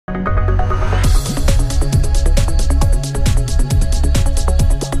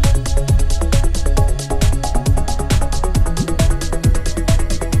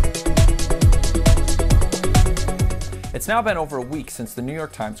It's now been over a week since the New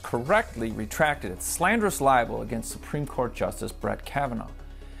York Times correctly retracted its slanderous libel against Supreme Court Justice Brett Kavanaugh.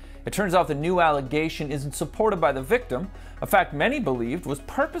 It turns out the new allegation isn't supported by the victim, a fact many believed was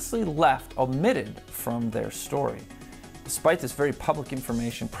purposely left omitted from their story. Despite this very public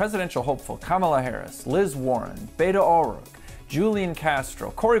information, presidential hopeful Kamala Harris, Liz Warren, Beto, Julián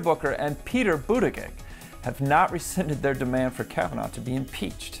Castro, Cory and Peter Buttigieg have not rescinded their demand for Kavanaugh to be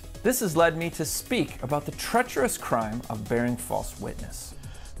impeached. This has led me to speak about the treacherous crime of bearing false witness.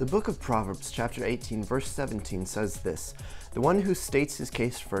 The Book of Proverbs, chapter 18, verse 17 says this: "The one who states his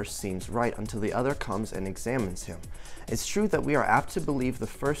case first seems right until the other comes and examines him." It's true that we are apt to believe the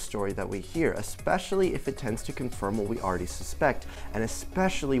first story that we hear, especially if it tends to confirm what we already suspect, and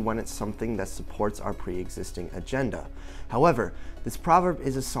especially when it's something that supports our pre-existing agenda. However, this proverb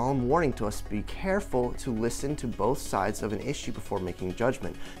is a solemn warning to us to be careful to listen to both sides of an issue before making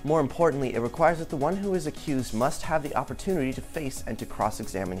judgment. More importantly, it requires that the one who is accused must have the opportunity to face and to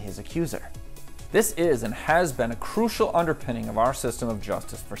cross-examine his accuser. This is and has been a crucial underpinning of our system of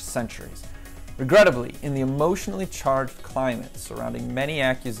justice for centuries. Regrettably, in the emotionally charged climate surrounding many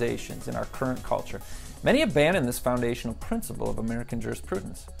accusations in our current culture, many abandon this foundational principle of American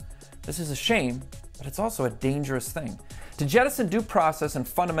jurisprudence. This is a shame, but it's also a dangerous thing. To jettison due process and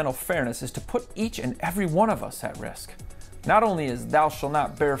fundamental fairness is to put each and every one of us at risk. Not only is "thou shalt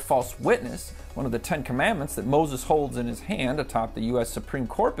not bear false witness" one of the 10 commandments that Moses holds in his hand atop the U.S. Supreme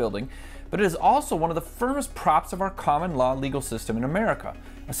Court building, but it is also one of the firmest props of our common law legal system in America,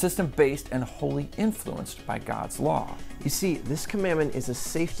 a system based and wholly influenced by God's law. You see, this commandment is a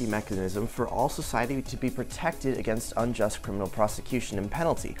safety mechanism for all society to be protected against unjust criminal prosecution and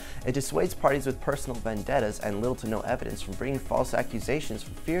penalty. It dissuades parties with personal vendettas and little to no evidence from bringing false accusations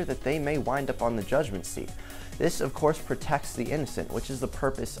for fear that they may wind up on the judgment seat. This, of course, protects the innocent, which is the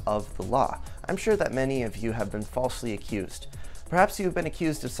purpose of the law. I'm sure that many of you have been falsely accused. Perhaps you have been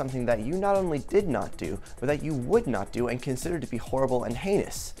accused of something that you not only did not do, but that you would not do and considered to be horrible and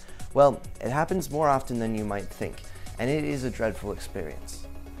heinous. Well, it happens more often than you might think, and it is a dreadful experience.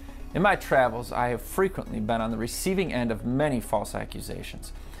 In my travels, I have frequently been on the receiving end of many false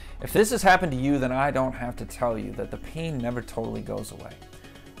accusations. If this has happened to you, then I don't have to tell you that the pain never totally goes away.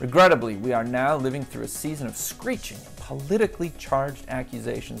 Regrettably, we are now living through a season of screeching, politically charged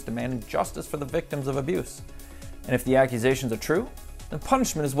accusations demanding justice for the victims of abuse. And if the accusations are true, then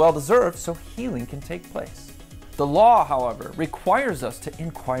punishment is well deserved so healing can take place. The law, however, requires us to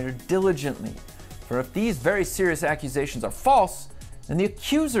inquire diligently, for if these very serious accusations are false, then the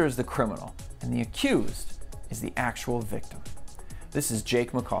accuser is the criminal, and the accused is the actual victim. This is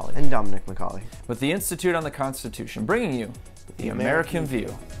Jake MacAulay and Dominic MacAulay with the Institute on the Constitution, bringing you the American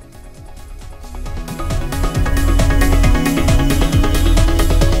View.